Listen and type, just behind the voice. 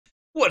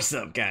What's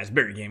up, guys?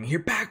 Barry Gaming here,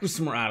 back with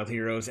some more Idle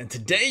Heroes, and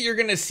today you're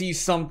going to see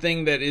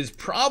something that is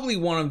probably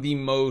one of the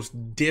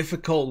most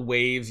difficult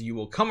waves you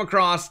will come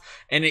across,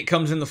 and it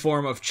comes in the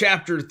form of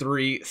Chapter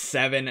 3,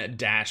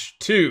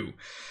 7-2.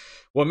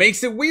 What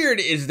makes it weird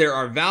is there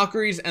are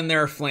Valkyries and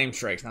there are Flame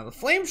Strikes. Now, the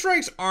Flame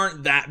Strikes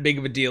aren't that big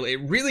of a deal. It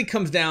really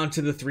comes down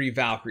to the 3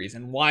 Valkyries,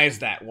 and why is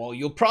that? Well,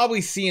 you'll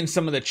probably see in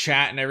some of the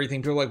chat and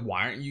everything, people are like,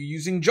 why aren't you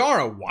using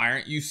Jahra? Why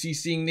aren't you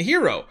CCing the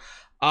hero?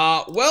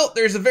 Well,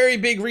 there's a very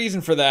big reason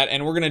for that,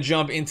 and we're going to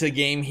jump into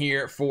game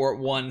here for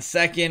 1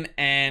 second,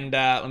 and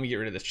let me get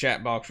rid of this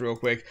chat box real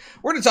quick.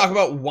 We're going to talk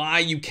about why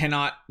you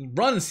cannot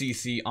run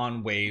CC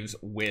on waves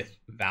with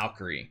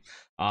Valkyrie.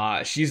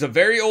 She's a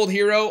very old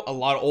hero. A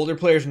lot of older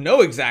players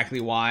know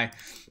exactly why,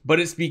 but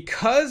it's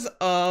because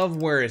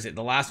of, where is it?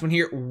 The last one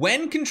here.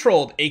 When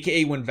controlled,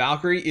 aka when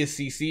Valkyrie is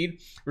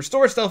CC'd,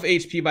 restores self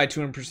HP by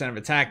 200% of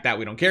attack. That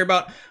we don't care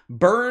about.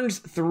 Burns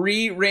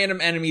 3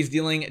 random enemies,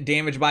 dealing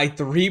damage by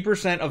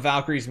 3% of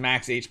Valkyrie's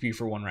max HP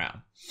for 1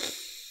 round.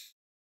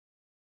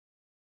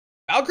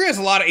 Valkyrie has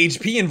a lot of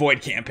HP in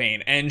Void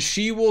Campaign, and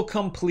she will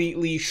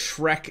completely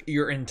Shrek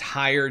your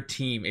entire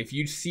team. If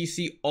you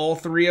CC all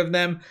 3 of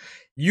them,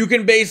 you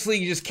can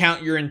basically just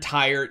count your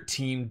entire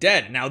team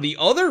dead. Now, the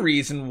other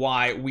reason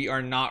why we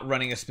are not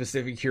running a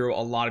specific hero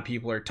a lot of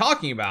people are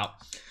talking about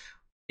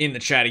in the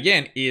chat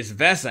again is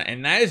Vesa,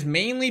 and that is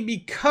mainly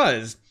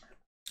because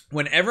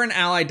whenever an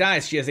ally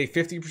dies, she has a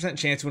 50%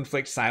 chance to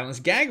inflict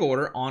Silence Gag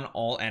Order on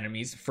all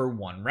enemies for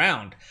 1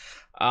 round.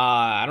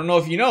 I don't know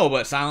if you know,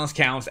 but silence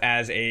counts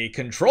as a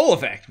control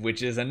effect,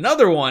 which is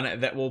another one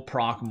that will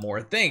proc more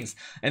things.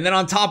 And then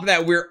on top of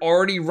that, we're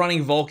already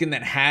running Vulcan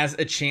that has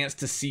a chance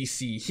to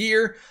CC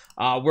here.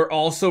 We're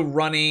also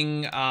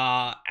running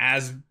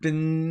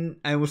Aspen,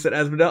 I almost said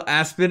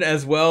Aspen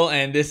as well,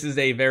 and this is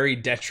a very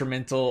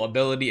detrimental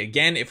ability.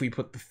 Again, if we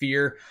put the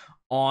fear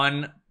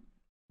on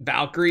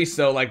Valkyrie,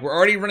 so like we're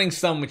already running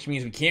some, which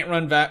means we can't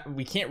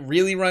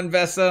really run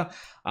Vesa.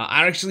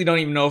 I actually don't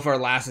even know if our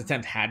last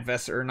attempt had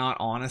Vesa or not.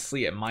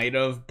 Honestly, it might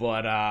have,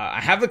 but I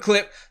have the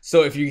clip,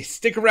 so if you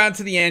stick around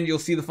to the end, you'll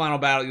see the final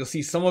battle. You'll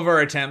see some of our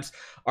attempts,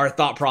 our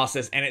thought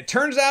process, and it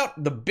turns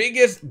out the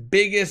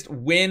biggest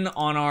win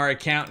on our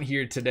account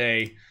here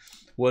today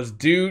was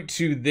due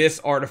to this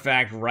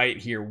artifact right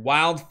here,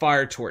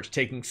 Wildfire Torch,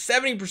 taking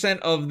 70%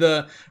 of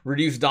the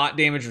reduced dot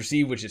damage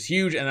received, which is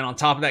huge, and then on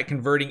top of that,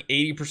 converting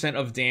 80%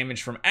 of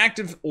damage from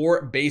active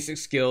or basic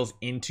skills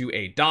into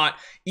a dot,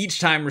 each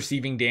time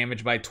receiving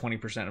damage by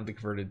 20% of the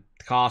converted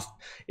cost.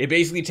 It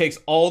basically takes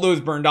all those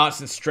burn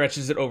dots and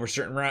stretches it over a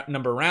certain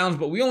number of rounds,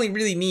 but we only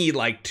really need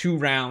like 2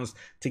 rounds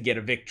to get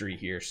a victory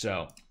here,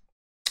 so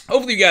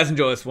hopefully you guys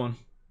enjoy this one.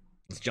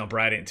 Let's jump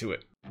right into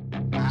it.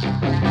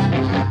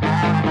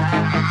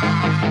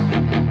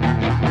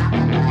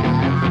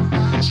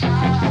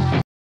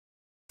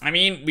 I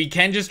mean, we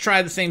can just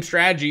try the same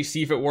strategy,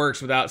 see if it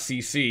works without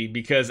CC,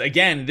 because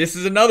again, this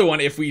is another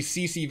one. If we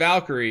CC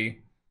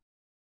Valkyrie,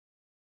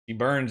 she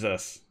burns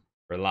us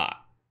for a lot.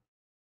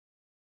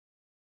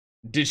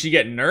 Did she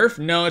get nerfed?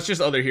 No, it's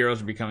just other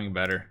heroes are becoming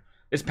better.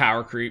 It's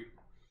power creep.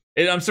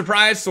 I'm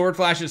surprised Sword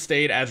Flash has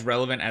stayed as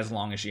relevant as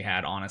long as she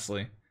had,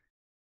 honestly.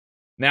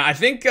 Now, I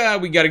think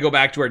we got to go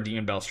back to our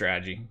Demon Bell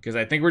strategy, because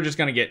I think we're just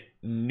going to get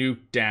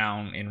nuked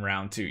down in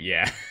round 2.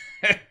 Yeah.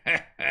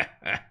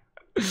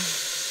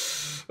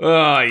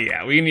 Oh,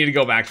 yeah. We need to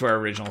go back to our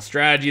original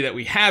strategy that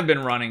we have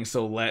been running,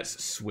 so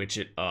let's switch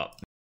it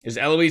up. Is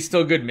Eloise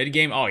still good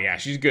mid-game? Oh, yeah.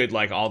 She's good,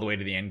 like, all the way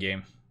to the end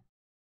game.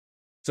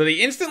 So they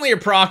instantly are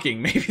proccing.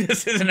 Maybe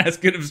this isn't as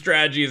good of a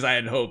strategy as I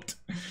had hoped.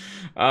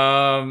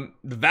 The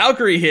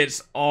Valkyrie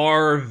hits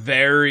are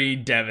very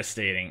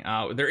devastating.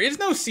 There is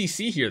no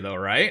CC here, though,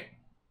 right?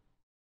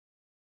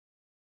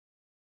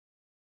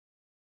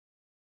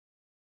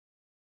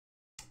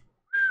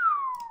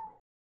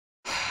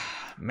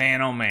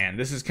 Man, oh man,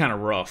 this is kind of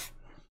rough.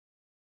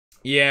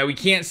 Yeah, we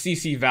can't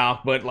CC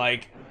Valk, but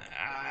like,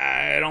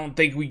 I don't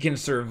think we can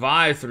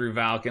survive through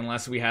Valk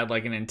unless we had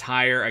like an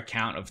entire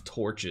account of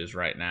torches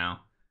right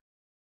now.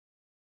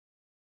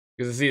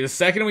 Because see, the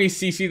second we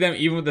CC them,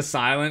 even with the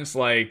silence,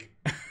 like,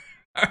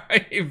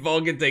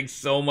 Vulcan takes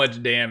so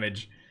much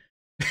damage.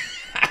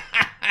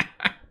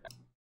 I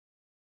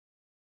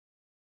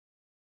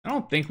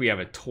don't think we have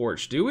a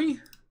torch, do we?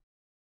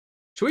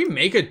 Should we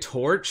make a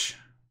torch?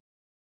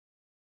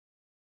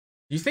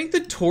 You think the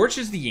torch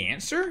is the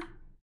answer?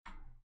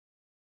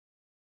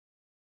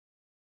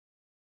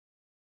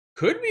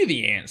 Could be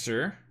the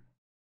answer.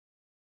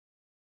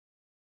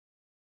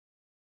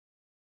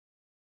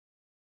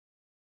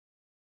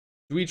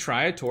 Do we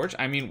try a torch?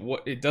 I mean,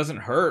 what? It doesn't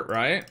hurt,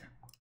 right?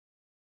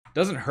 It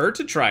doesn't hurt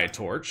to try a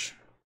torch.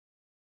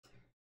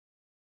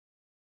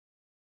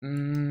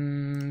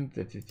 Oh,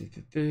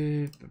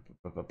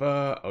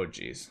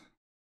 geez.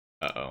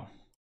 Uh-oh.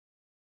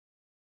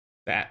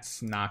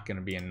 That's not going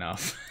to be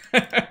enough.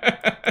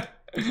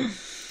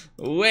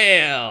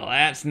 Well,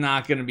 that's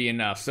not going to be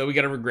enough. So we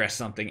got to regress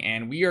something,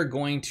 and we are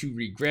going to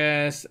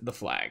regress the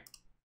flag.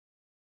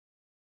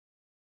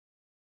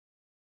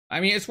 I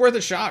mean, it's worth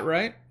a shot,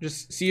 right?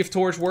 Just see if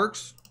Torch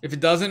works. If it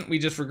doesn't, we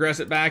just regress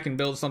it back and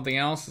build something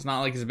else. It's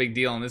not like it's a big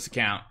deal on this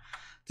account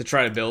to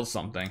try to build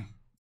something.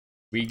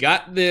 We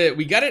got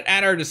it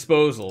at our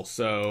disposal,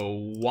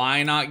 so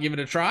why not give it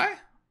a try?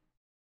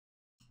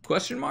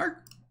 Question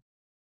mark?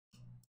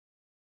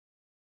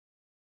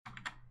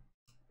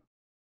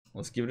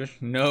 Let's give it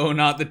a... No,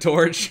 not the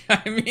torch.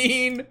 I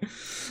mean,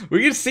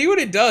 we can see what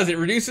it does. It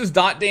reduces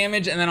dot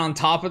damage, and then on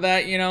top of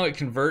that, you know, it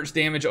converts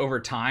damage over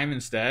time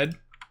instead.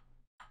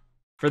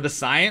 For the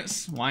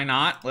science, why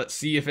not? Let's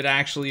see if it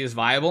actually is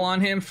viable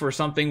on him for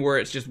something where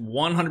it's just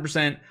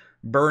 100%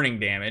 burning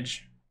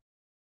damage.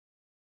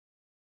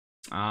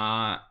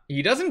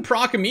 He doesn't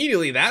proc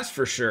immediately, that's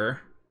for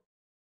sure.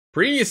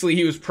 Previously,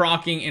 he was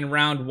proccing in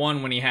round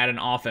 1 when he had an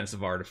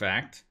offensive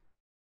artifact.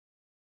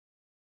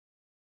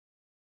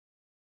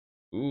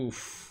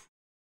 Oof.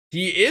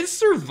 He is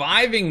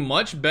surviving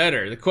much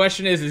better. The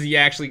question is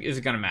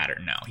it gonna matter?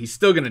 No, he's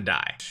still gonna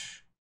die.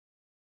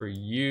 For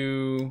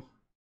you.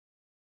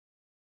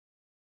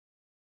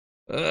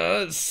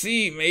 Let's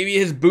see, maybe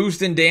his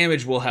boost in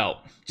damage will help,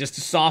 just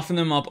to soften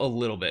them up a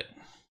little bit.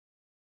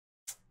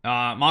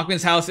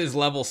 Mockman's house is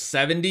level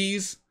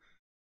 70s,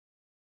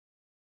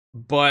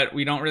 but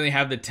we don't really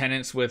have the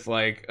tenants with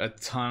like a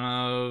ton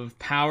of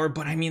power.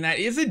 But I mean, that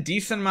is a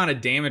decent amount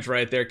of damage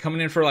right there, coming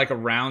in for like a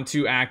round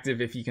 2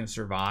 active if he can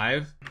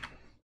survive.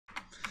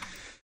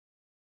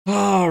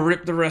 Oh,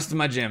 rip the rest of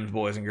my gems,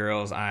 boys and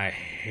girls. I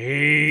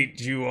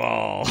hate you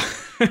all.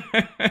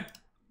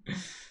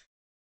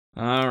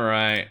 All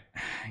right,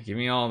 give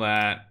me all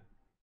that.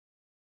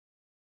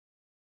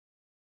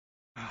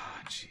 Oh,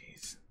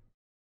 jeez.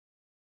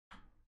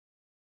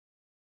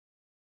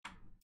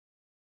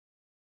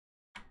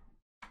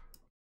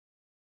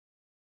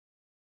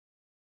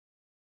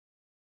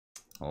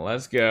 Well,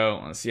 let's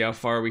go. Let's see how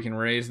far we can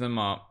raise them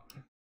up.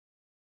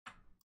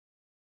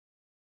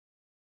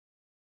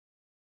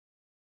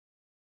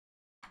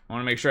 I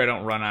want to make sure I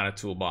don't run out of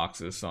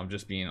toolboxes, so I'm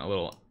just being a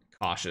little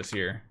cautious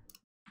here.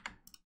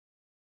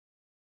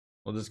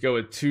 We'll just go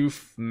with 2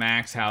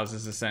 max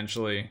houses,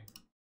 essentially.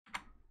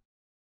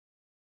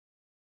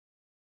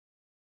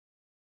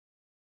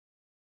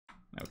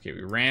 Okay,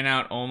 we ran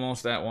out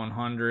almost at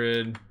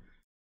 100.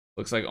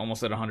 Looks like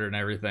almost at 100 and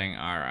everything.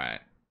 All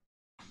right.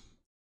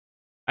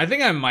 I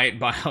think I might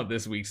buy out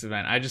this week's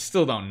event. I just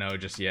still don't know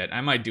just yet. I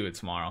might do it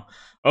tomorrow.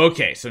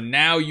 Okay, so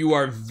now you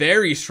are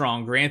very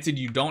strong. Granted,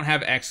 you don't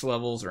have X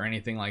levels or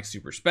anything like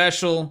super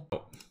special.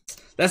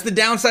 That's the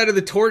downside of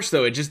the torch,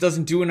 though. It just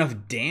doesn't do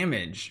enough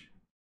damage.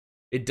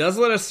 It does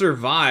let us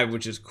survive,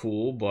 which is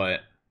cool, but...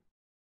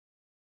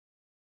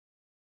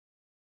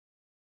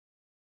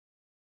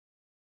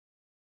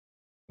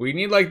 we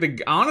need, like,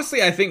 the...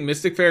 honestly, I think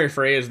Mystic Fairy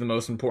Freya is the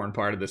most important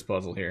part of this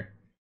puzzle here.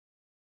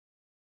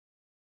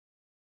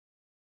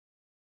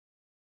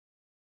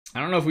 I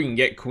don't know if we can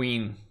get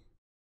Queen.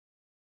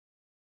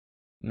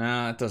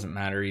 Nah, it doesn't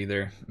matter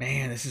either.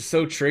 Man, this is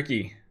so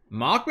tricky.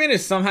 Mockman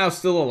is somehow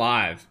still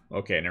alive.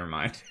 Okay, never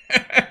mind.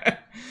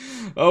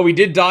 Oh, we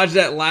did dodge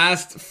that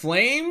last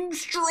flame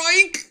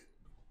strike.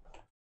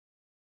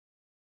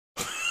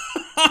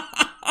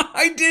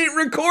 I didn't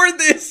record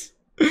this.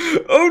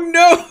 Oh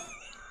no.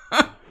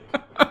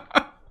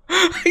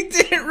 I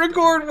didn't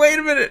record. Wait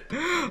a minute.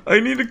 I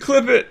need to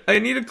clip it. I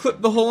need to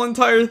clip the whole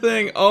entire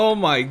thing. Oh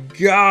my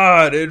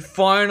god. It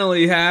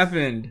finally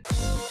happened.